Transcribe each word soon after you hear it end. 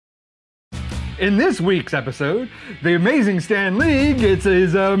In this week's episode, the amazing Stan Lee gets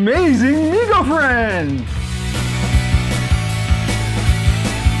his amazing Mego friend.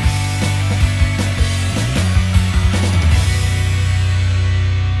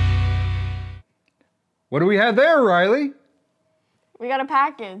 What do we have there, Riley? We got a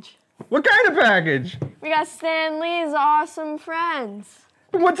package. What kind of package? We got Stan Lee's awesome friends.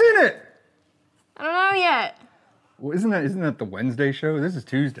 What's in it? I don't know yet. Well, isn't that the Wednesday show? This is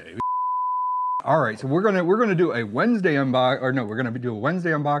Tuesday. All right, so we're gonna do a Wednesday we're gonna do a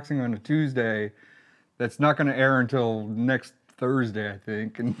Wednesday unboxing on a Tuesday. That's not gonna air until next Thursday, I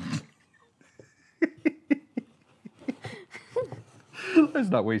think. And let's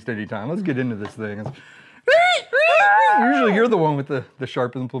not waste any time. Let's get into this thing. Usually you're the one with the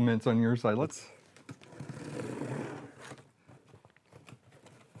sharp implements on your side. Let's.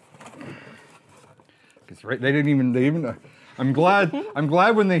 Right, they even. I'm glad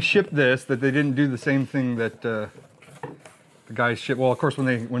when they shipped this that they didn't do the same thing that the guys shipped. Well, of course,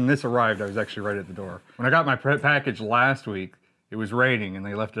 when this arrived, I was actually right at the door. When I got my package last week, it was raining and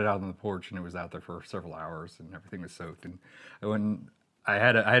they left it out on the porch and it was out there for several hours and everything was soaked. And when I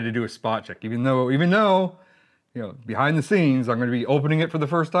had to do a spot check, even though you know, behind the scenes I'm going to be opening it for the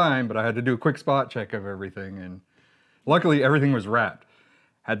first time, but I had to do a quick spot check of everything, and luckily everything was wrapped.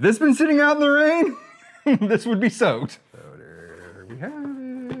 Had this been sitting out in the rain, this would be soaked. So there we have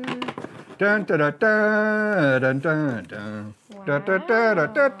it. Dun da da da dun dun dun. Da da da da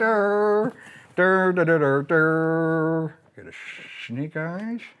da da. Da da da da da. Get a snake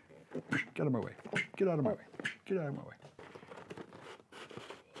eyes. Get out of my way. Get out of my way. Get out of my way.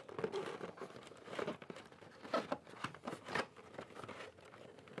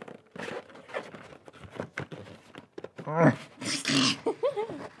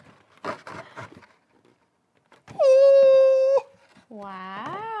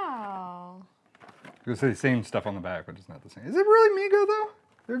 Wow. You'll say the same stuff on the back, but it's not the same. Is it really Mego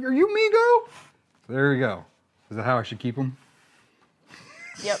though? Are you Mego? So there you go. Is that how I should keep them?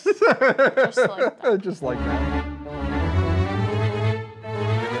 Yep. Just like that. Just like that.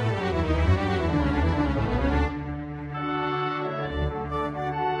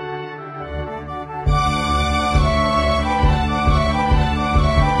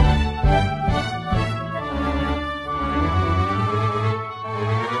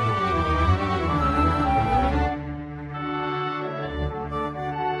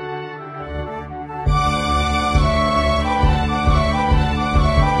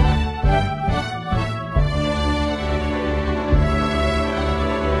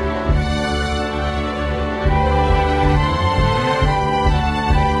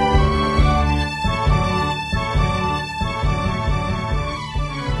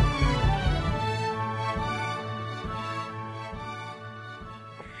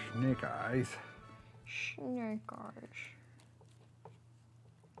 Snake eyes. Snake eyes.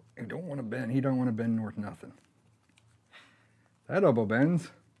 He don't want to bend. He don't want to bend north nothing. That elbow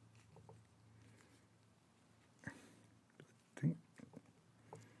bends.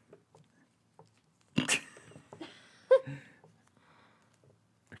 I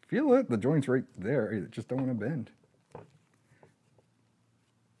feel it. The joint's right there. It just don't want to bend.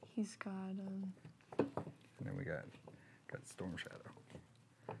 He's got And then we got Storm Shadow.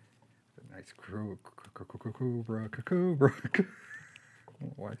 Nice cobra. I don't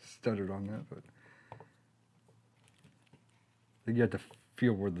know why I stuttered on that, but I think you have to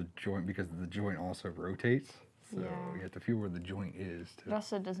feel where the joint, because the joint also rotates. So yeah. You have to feel where the joint is. It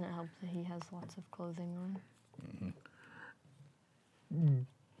also doesn't help that he has lots of clothing on.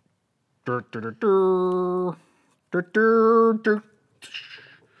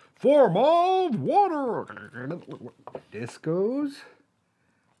 Form of water. Discos.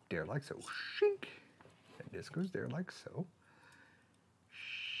 There like so. Shink. And this goes there like so.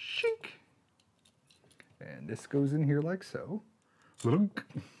 Shink. And this goes in here like so. Lunk.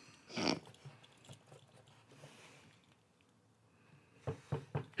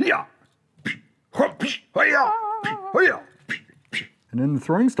 Yeah. And then the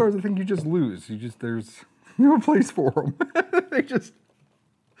throwing stars, I think you just lose. There's no place for them. They just,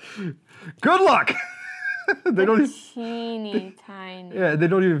 good luck. They don't even, teeny tiny. Yeah, they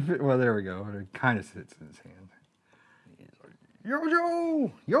don't even fit. Well, there we go. It kind of sits in his hand.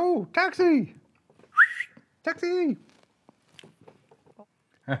 Yo, taxi, taxi.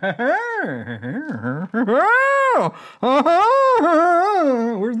 Where's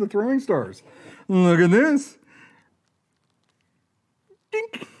the throwing stars? Look at this.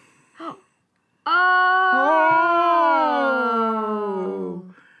 Dink. Oh.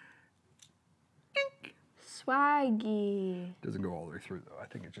 Dink. Swaggy. Doesn't go all the way through though. I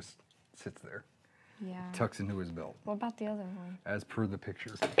think it just sits there, Yeah. tucks into his belt, What about the other one? as per the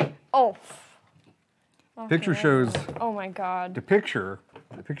picture. Oh. Picture Okay. shows Oh my God. the picture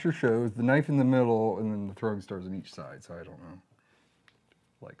shows the knife in the middle and then the throwing stars on each side. So I don't know,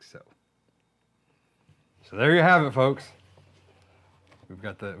 like so. So there you have it, folks. We've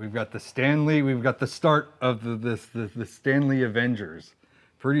got the Stanley. We've got the start of the Stanley Avengers.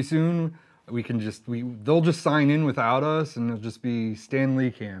 Pretty soon we can they'll just sign in without us, and it'll just be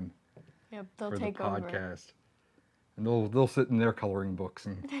Stanley Cam Yep, they'll for the take over. podcast. And they'll sit in their coloring books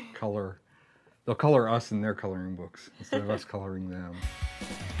and color. They'll color us in their coloring books instead of us coloring them.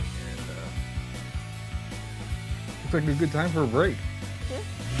 And looks like a good time for a break. Yeah.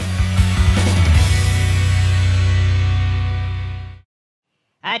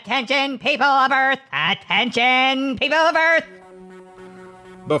 Attention, people of Earth! Attention, people of Earth!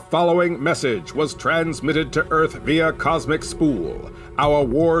 The following message was transmitted to Earth via Cosmic Spool. Our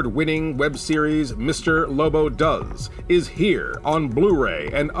award-winning web series, Mr. Lobo Does, is here on Blu-ray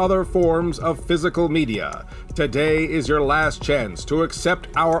and other forms of physical media. Today is your last chance to accept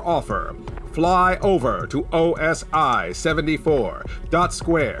our offer. Fly over to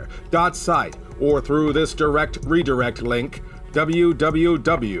osi74.square.site or through this direct redirect link,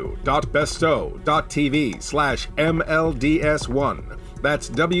 www.bestow.tv/MLDS1. That's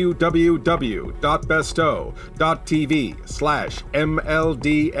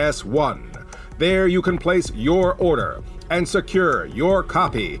www.bestow.tv/MLDS1. There you can place your order and secure your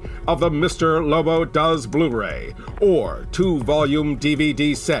copy of the Mr. Lobo Does Blu-ray or 2-volume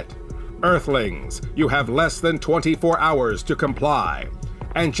DVD set. Earthlings, you have less than 24 hours to comply.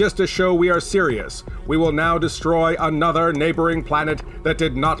 And just to show we are serious, we will now destroy another neighboring planet that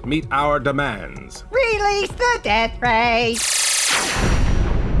did not meet our demands. Release the death ray!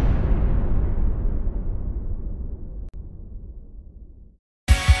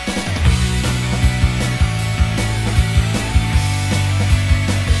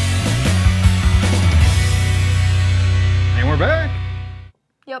 And we're back.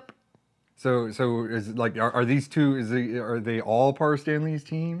 Yep. So is it like are these two? Are they all part of Stanley's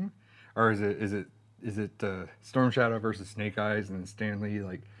team, or is it Storm Shadow versus Snake Eyes and Stanley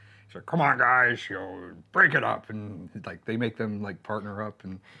like? He's like, come on guys, break it up, and like they make them like partner up,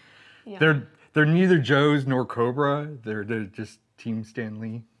 and Yeah. they're neither Joe's nor Cobra. They're just Team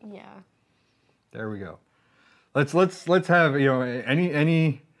Stanley. Yeah. There we go. Let's have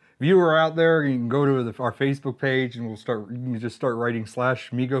any viewer out there, you can go to our Facebook page and you can just start writing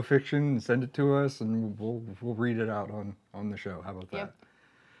 /Mego fiction and send it to us, and we'll read it out on the show. How about that? Yep.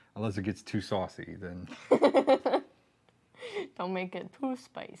 Unless it gets too saucy, then. Don't make it too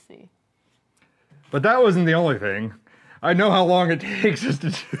spicy. But that wasn't the only thing. I know how long it takes us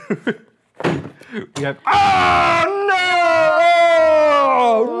to do it. We have. Oh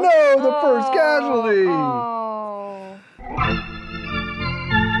no! The first casualty. Oh.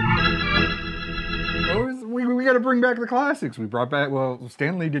 We got to bring back the classics. We brought back. Well,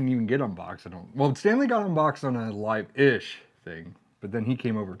 Stanley didn't even get unboxed. Stanley got unboxed on a live-ish thing, but then he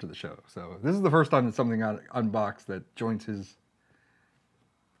came over to the show. So this is the first time that something got unboxed that joins his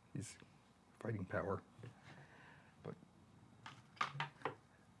fighting power. But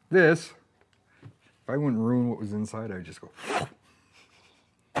this, if I wouldn't ruin what was inside, I'd just go.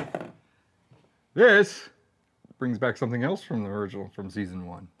 This brings back something else from the original, from season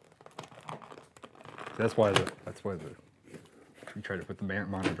 1. That's why we try to put the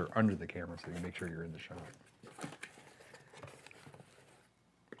monitor under the camera so you make sure you're in the shot.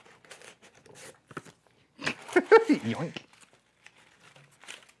 Yoink.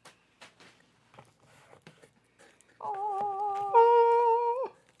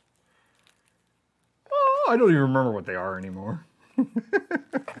 Oh, I don't even remember what they are anymore.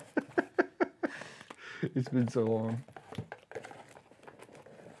 It's been so long.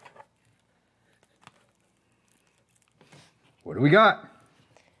 What do we got?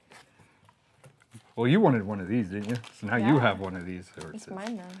 Well, you wanted one of these, didn't you? So now you Yeah. have one of these. It's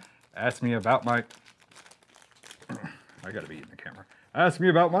mine now. Ask me about my... I gotta be in the camera. Ask me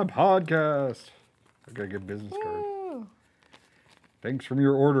about my podcast. I got a good business card. Woo. Thanks from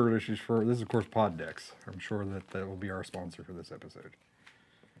your order. This is, of course, Poddex. I'm sure that will be our sponsor for this episode.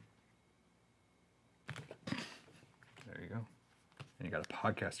 There you go. And you got a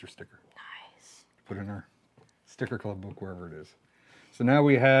podcaster sticker. Nice. Put in our sticker club book, wherever it is. So now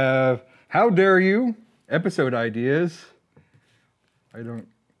we have How Dare You? Episode ideas.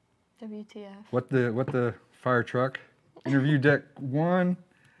 WTF. What the fire truck? Interview deck 1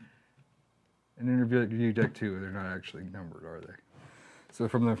 and interview deck 2. They're not actually numbered, are they? So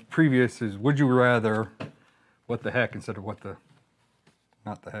from the previous is Would You Rather, What the Heck instead of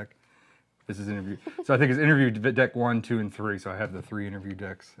not the heck. This is interview. So I think it's interview deck 1, 2, and 3. So I have the 3 interview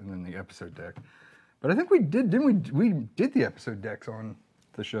decks and then the episode deck. But I think we did, didn't we? We did the episode decks on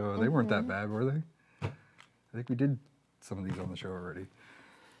the show. They weren't that bad, were they? I think we did some of these on the show already.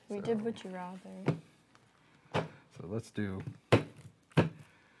 We did Would You Rather. So let's do,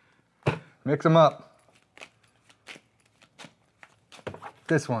 mix them up.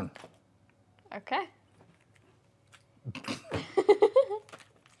 This one. Okay.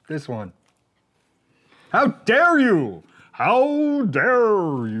 This one. How dare you? How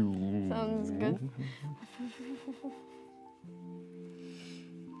dare you? Sounds good.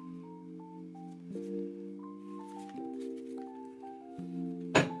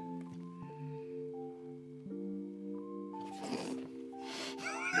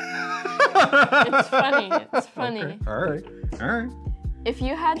 It's funny. It's funny. Okay. All right. All right. If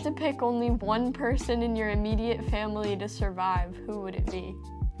you had to pick only one person in your immediate family to survive, who would it be?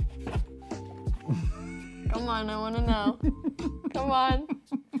 Come on, I want to know. Come on.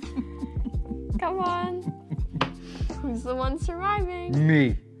 Come on. Who's the one surviving?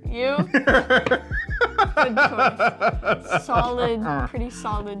 Me. You? Good choice. Solid, pretty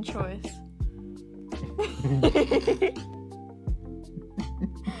solid choice.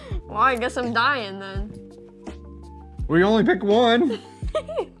 Well, I guess I'm dying then. We only pick one.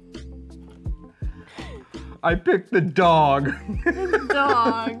 I picked the dog. The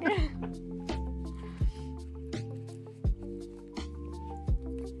dog.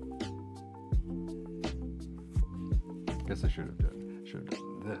 Guess I should have done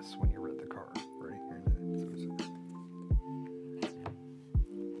this when you read the card. Ready?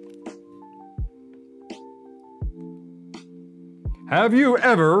 Have you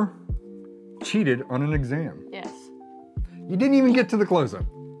ever cheated on an exam? Yes. You didn't even get to the close-up.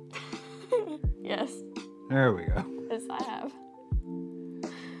 Yes. There we go. Yes, I have.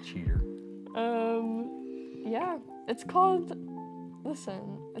 Cheater. Yeah. It's called,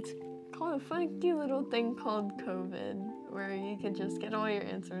 listen, it's called a funky little thing called COVID, where you could just get all your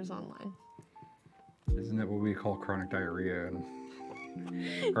answers online. Isn't that what we call chronic diarrhea and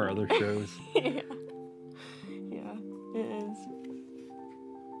our other shows? Yeah. Yeah, it is.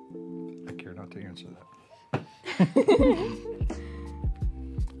 I care not to answer that.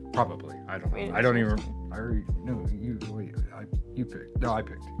 Probably. I don't know. Wait, I don't even. I already. No, you. Wait. You picked. No, I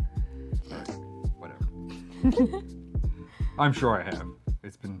picked. All right. Whatever. I'm sure I have.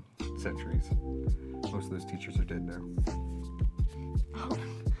 It's been centuries. Most of those teachers are dead now. Oh.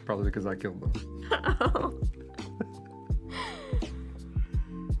 Probably because I killed them.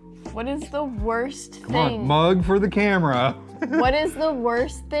 What is the worst Come on, thing? mug for the camera. What is the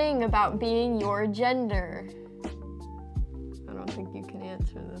worst thing about being your gender? I don't think you can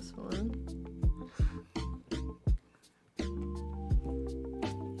answer this one.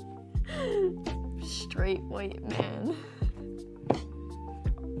 Straight white man.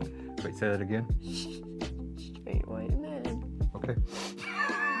 Wait, say that again. Straight white man. Okay.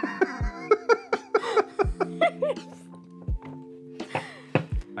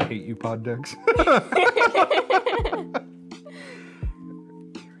 I hate you, pod decks. Here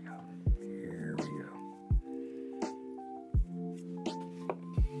we go.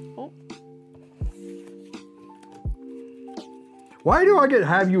 Oh. Why do I get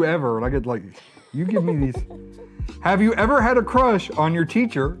have you ever? And I get like, you give me these. Have you ever had a crush on your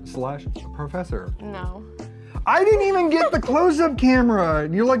teacher / professor? No. I didn't even get the close-up camera.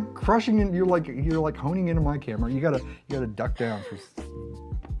 You're like crushing it. You're like honing into my camera. You gotta duck down.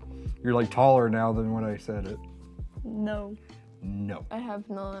 You're like taller now than when I said it. No. No. I have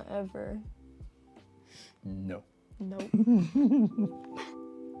not ever. No. Nope.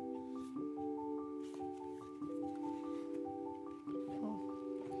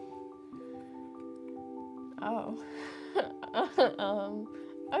 Oh.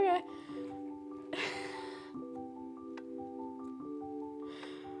 Okay.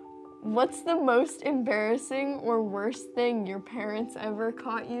 What's the most embarrassing or worst thing your parents ever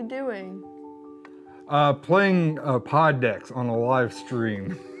caught you doing? Playing pod decks on a live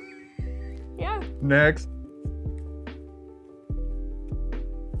stream. Yeah. Next.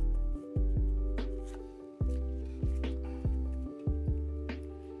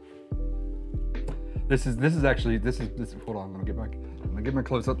 This is hold on, I'm gonna get my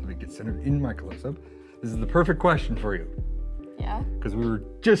close up. Let me get centered in my close up. This is the perfect question for you. Yeah. Because we were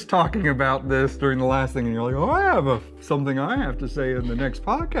just talking about this during the last thing, and you're like, oh, I have something I have to say in the next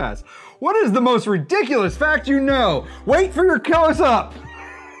podcast. What is the most ridiculous fact you know? Wait for your close up.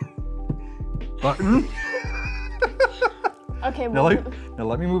 Button. Okay, Now well,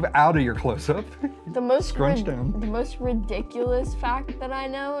 let me move out of your close-up. the most Scrunch down. the most ridiculous fact that I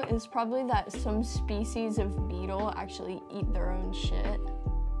know is probably that some species of beetle actually eat their own shit.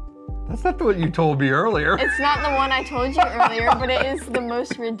 That's not what you told me earlier. It's not the one I told you earlier, but it is the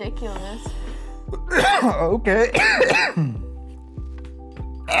most ridiculous. Okay.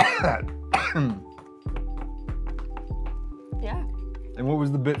 Yeah. And what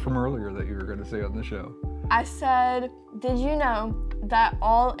was the bit from earlier that you were going to say on the show? I said, did you know that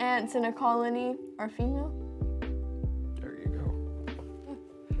all ants in a colony are female? There you go.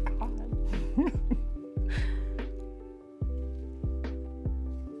 God.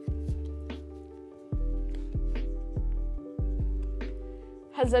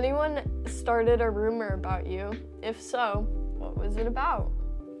 Has anyone started a rumor about you? If so, what was it about?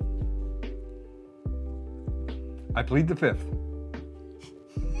 I plead the fifth.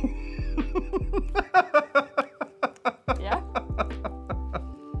 Yeah?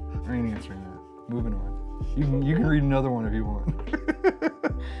 I ain't answering that. Moving on. You can read another one if you want.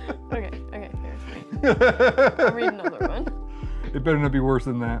 Okay, here's me. I'll read another one. It better not be worse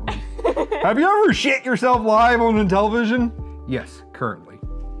than that one. Have you ever shit yourself live on the television? Yes, currently.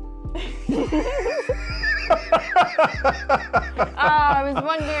 I was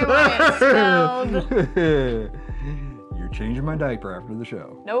wondering why it spelled. You're changing my diaper after the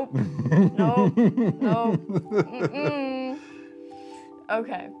show. Nope. Nope. Mm-mm.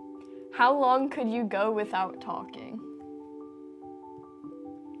 Okay. How long could you go without talking?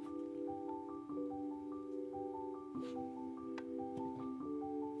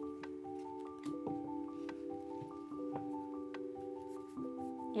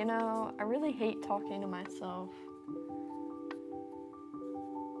 You know, I really hate talking to myself.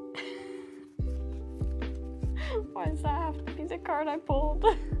 Why does that have to be the card I pulled?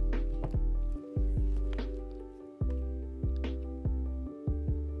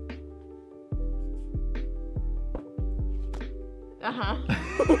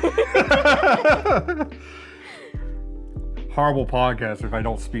 Horrible podcast if I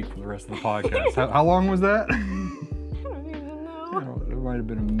don't speak for the rest of the podcast. How long was that? I don't even know. It might have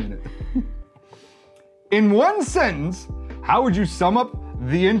been a minute. In one sentence, how would you sum up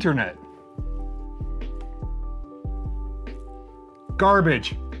the internet?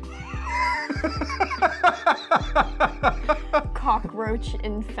 Garbage. Cockroach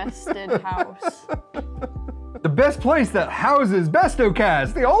infested house. The best place that houses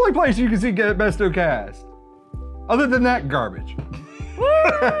BestowCast. The only place you can see get BestowCast. Other than that, garbage.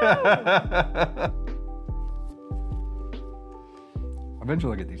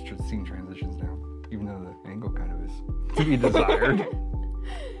 Eventually I'll get these scene transitions down, even though the angle kind of is to be desired.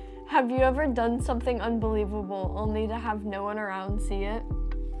 Have you ever done something unbelievable only to have no one around see it?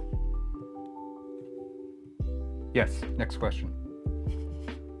 Yes, next question.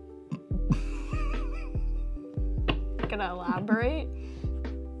 Gonna elaborate?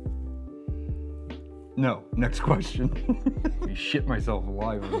 No, next question. I shit myself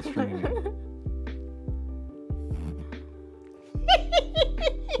alive on the stream.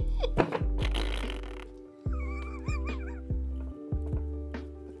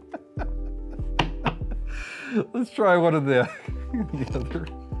 Let's try one of the other.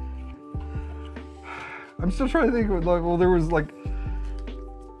 I'm still trying to think of like, well, there was like,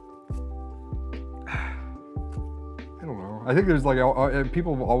 I don't know. I think there's like,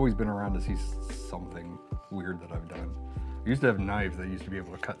 people have always been around to see something weird that I've done. I used to have knives that used to be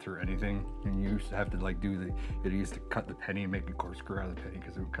able to cut through anything, and you used to have to like it used to cut the penny and make a corkscrew out of the penny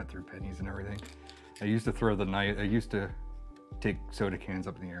because it would cut through pennies and everything. I used to throw the knife, I used to take soda cans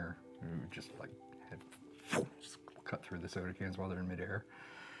up in the air, and it would just like just cut through the soda cans while they're in midair.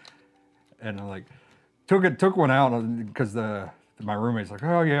 And I like took one out because my roommate's like,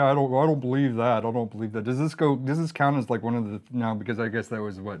 oh yeah, I don't believe that. I don't believe that. Does this count as like one of the, no, because I guess that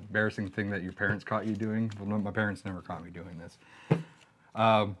was what embarrassing thing that your parents caught you doing. Well, no, my parents never caught me doing this.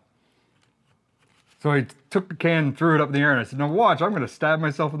 So I took the can and threw it up in the air and I said, no, watch, I'm going to stab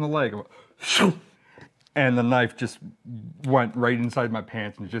myself in the leg. And the knife just went right inside my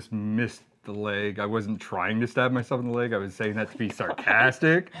pants and just missed the leg. I wasn't trying to stab myself in the leg. I was saying that to be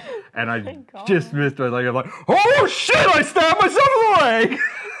sarcastic. And I just missed my leg. I'm like, oh shit, I stabbed myself in the leg.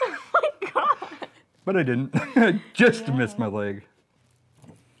 Oh my god. But I didn't. I just missed my leg.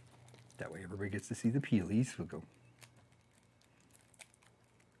 That way everybody gets to see the peelies. We'll go.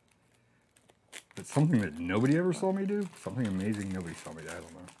 But something that nobody ever saw me do? Something amazing nobody saw me do. I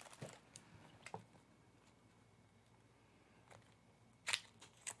don't know.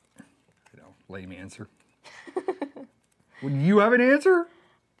 Lame answer. Would you have an answer?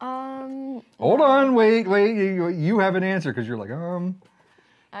 Hold on, wait. You have an answer because you're like,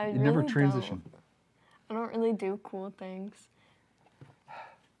 I you never really transition. I don't really do cool things.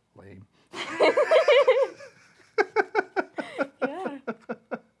 Lame. Yeah.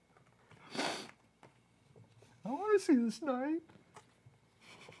 I want to see the snipe.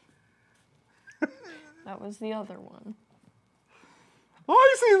 That was the other one. Oh,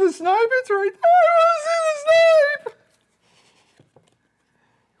 I see the snipe. It's right there. I want to see the snipe.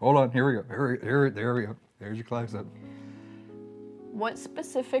 Hold on. Here we go. There we go. There's your close up. What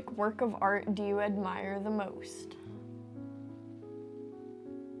specific work of art do you admire the most?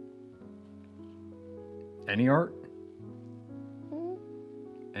 Any art?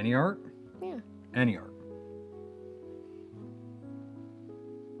 Any art? Yeah. Any art.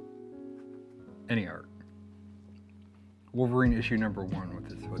 Any art. Wolverine issue number 1 with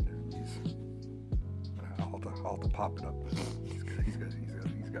his hood. I'll have to pop it up. He's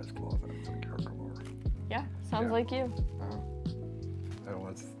got his claws on it. It's like Hercules. Yeah, sounds like you.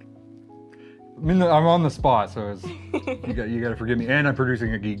 I'm on the spot, so it's, you got to forgive me. And I'm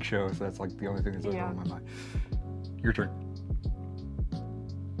producing a geek show, so that's like the only thing that's like on my mind. Your turn.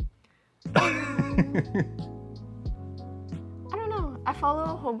 I don't know. I follow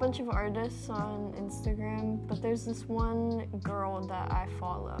a whole bunch of artists on Instagram, but there's this one girl that I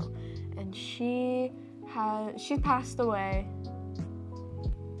follow, and she passed away.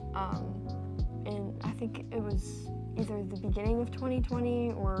 And I think it was either the beginning of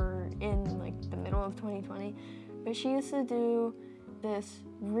 2020 or in like the middle of 2020. But she used to do this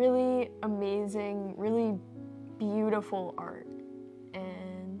really amazing, really beautiful art.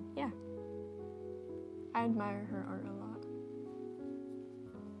 And yeah, I admire her art a lot.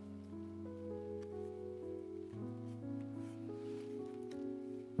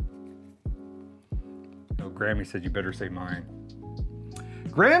 Oh, Grammy said you better say mine.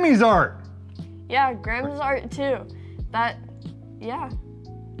 Grammy's art! Yeah, Graham's art too. Yeah.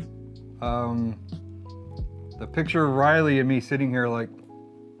 The picture of Riley and me sitting here like,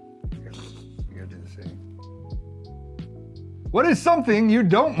 you gotta do the same. What is something you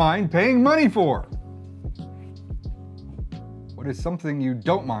don't mind paying money for? What is something you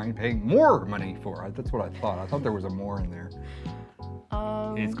don't mind paying more money for? That's what I thought. I thought there was a more in there.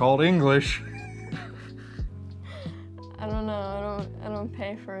 It's called English. I don't know. I don't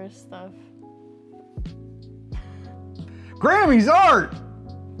pay for her stuff. Grammy's art!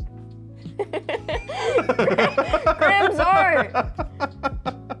 Graham's art!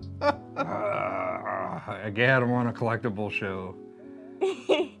 Again, I'm on a collectible show.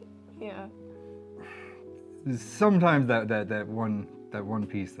 Yeah. Sometimes that one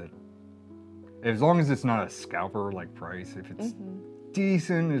piece that, as long as it's not a scalper like price, if it's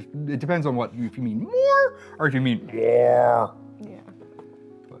decent, it depends on what, if you mean more or if you mean more. Yeah.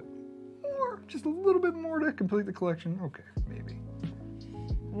 But more, just a little bit more to complete the collection. Okay, maybe.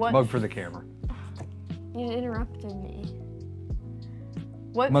 What? Mug for the camera. You interrupted me.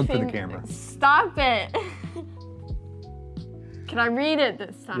 What Mug for the camera. Stop it! Can I read it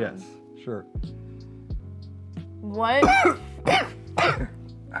this time? Yes, sure. What?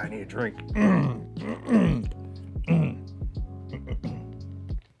 I need a drink.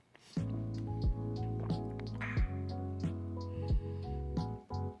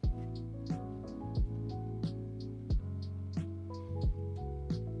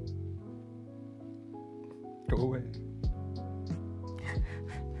 Go away.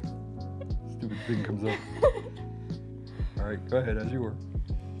 Stupid thing comes up. All right, go ahead, as you were.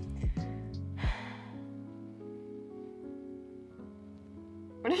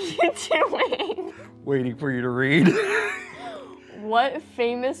 What are you doing? Waiting for you to read. What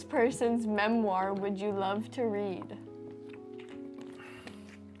famous person's memoir would you love to read?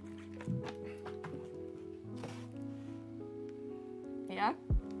 Yeah?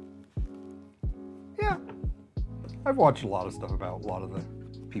 Yeah. I've watched a lot of stuff about a lot of the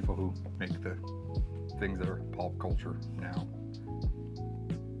people who make the things that are pop culture now.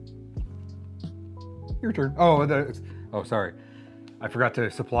 Your turn. Oh, sorry. I forgot to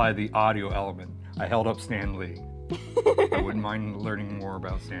supply the audio element. I held up Stan Lee. I wouldn't mind learning more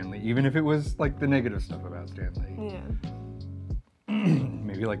about Stan Lee, even if it was like the negative stuff about Stan Lee. Yeah.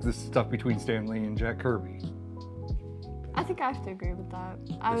 Maybe like this stuff between Stan Lee and Jack Kirby. I think I have to agree with that.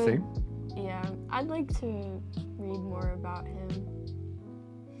 Same? Yeah, I'd like to read more about him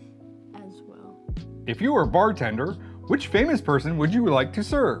as well. If you were a bartender, which famous person would you like to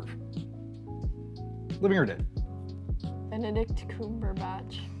serve? Living or dead? Benedict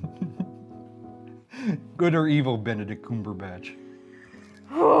Cumberbatch. Good or evil Benedict Cumberbatch?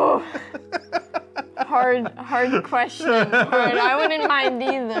 hard question. Hard. I wouldn't mind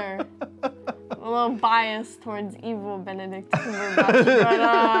either. A little biased towards evil Benedict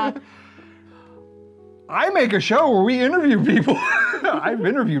Cumberbatch, but I make a show where we interview people. I've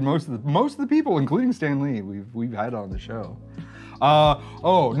interviewed most of the people, including Stan Lee. We've had on the show.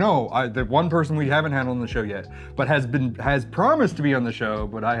 The one person we haven't had on the show yet, but has promised to be on the show,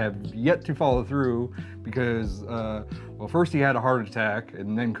 but I have yet to follow through because first he had a heart attack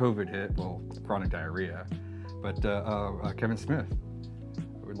and then COVID hit. Well, chronic diarrhea. But Kevin Smith.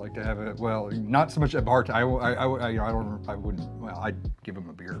 I would like to have not so much a bar. I wouldn't. Well, I'd give him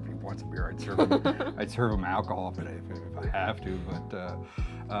a beer if he wants a beer. I'd serve him alcohol if I have to. But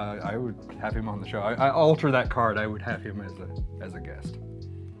I would have him on the show. I alter that card. I would have him as a guest.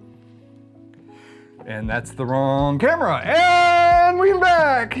 And that's the wrong camera. And we're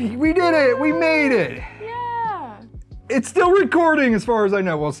back. We did it. We made it. yeah. It's still recording as far as I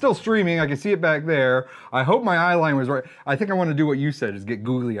know. Well, it's still streaming. I can see it back there. I hope my eye line was right. I think I want to do what you said, is get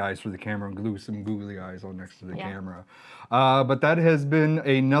googly eyes for the camera and glue some googly eyes on next to the camera. But that has been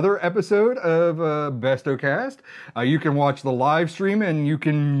another episode of BestowCast. You can watch the live stream and you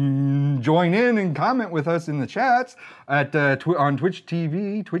can join in and comment with us in the chats at on Twitch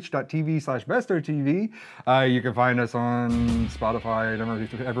TV, twitch.tv/BestowTV. You can find us on Spotify and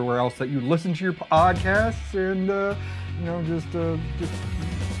everywhere else that you listen to your podcasts, and just